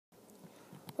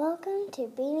Welcome to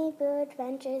Beanie Boo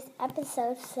Adventures,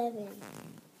 Episode 7.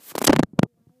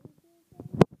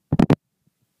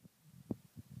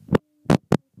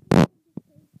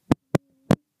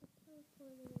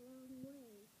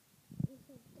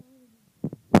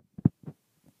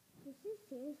 This is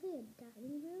seriously a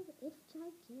dining room? It's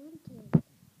gigantic.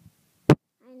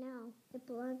 I know, it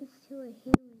belongs to a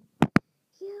human.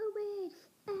 Humans!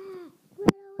 Run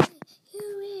away!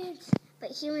 Humans! But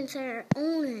humans are our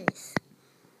owners.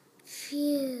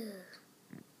 Phew.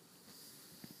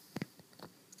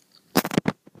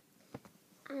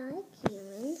 I like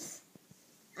humans.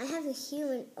 I have a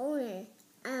human owner.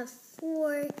 I have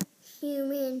 4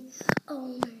 human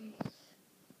owners.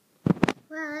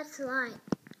 Well, that's a lie.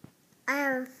 I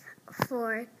have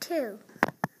 4 too.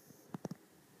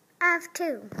 I have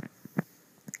 2.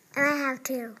 And I have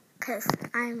 2 because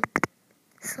I'm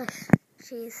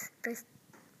Slushie's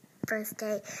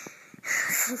birthday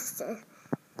sister.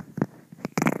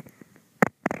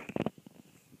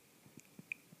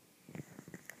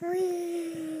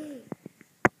 Whee!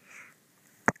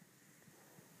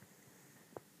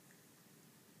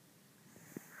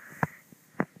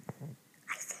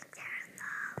 I think they're in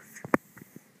love.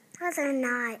 No, they're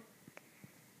not.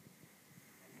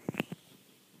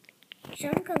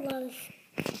 Jungle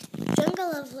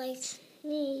Love likes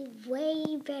me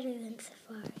way better than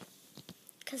Safari.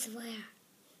 Because we're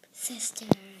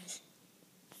sisters.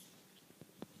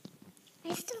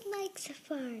 I still like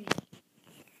Safari.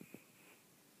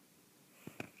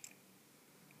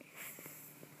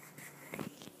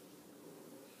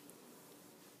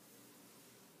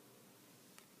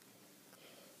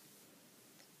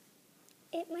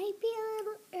 It might be a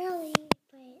little early,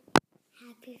 but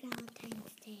happy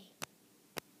Valentine's Day.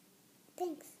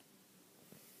 Thanks.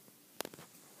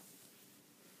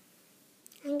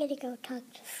 I'm gonna go talk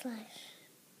to Slush.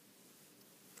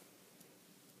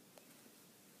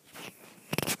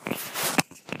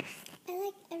 I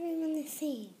like everyone the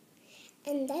same.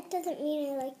 And that doesn't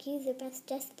mean I like you the best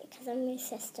just because I'm your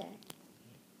sister.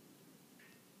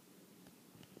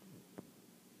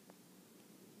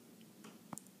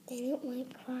 They don't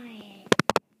like quiet.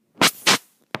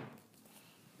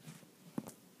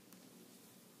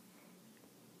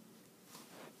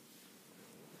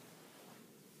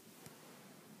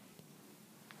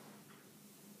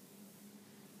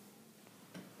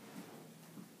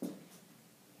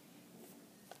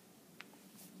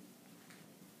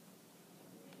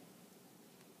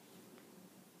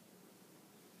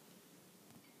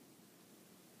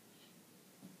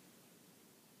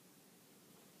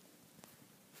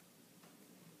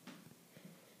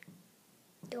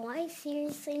 Do I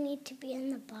seriously need to be in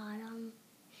the bottom?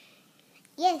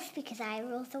 Yes, because I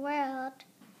rule the world.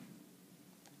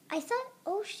 I thought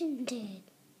Ocean did.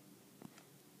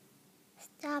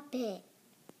 Stop it.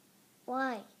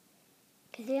 Why?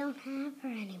 Because we don't have her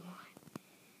anymore.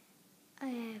 Oh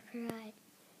yeah, I forgot.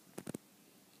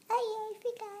 Oh yeah, I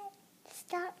forgot.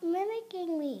 Stop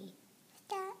mimicking me.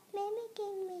 Stop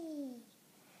mimicking me.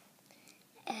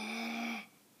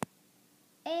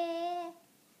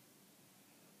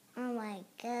 Oh my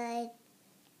god.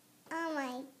 Oh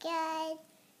my god.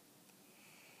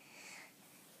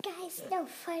 Guys, no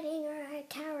fighting or our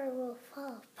tower will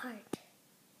fall apart.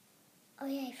 Oh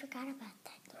yeah, I forgot about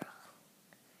that girl.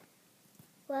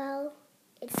 Well,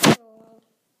 it's a rule.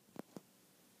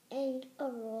 And a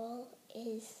rule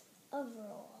is a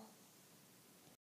rule.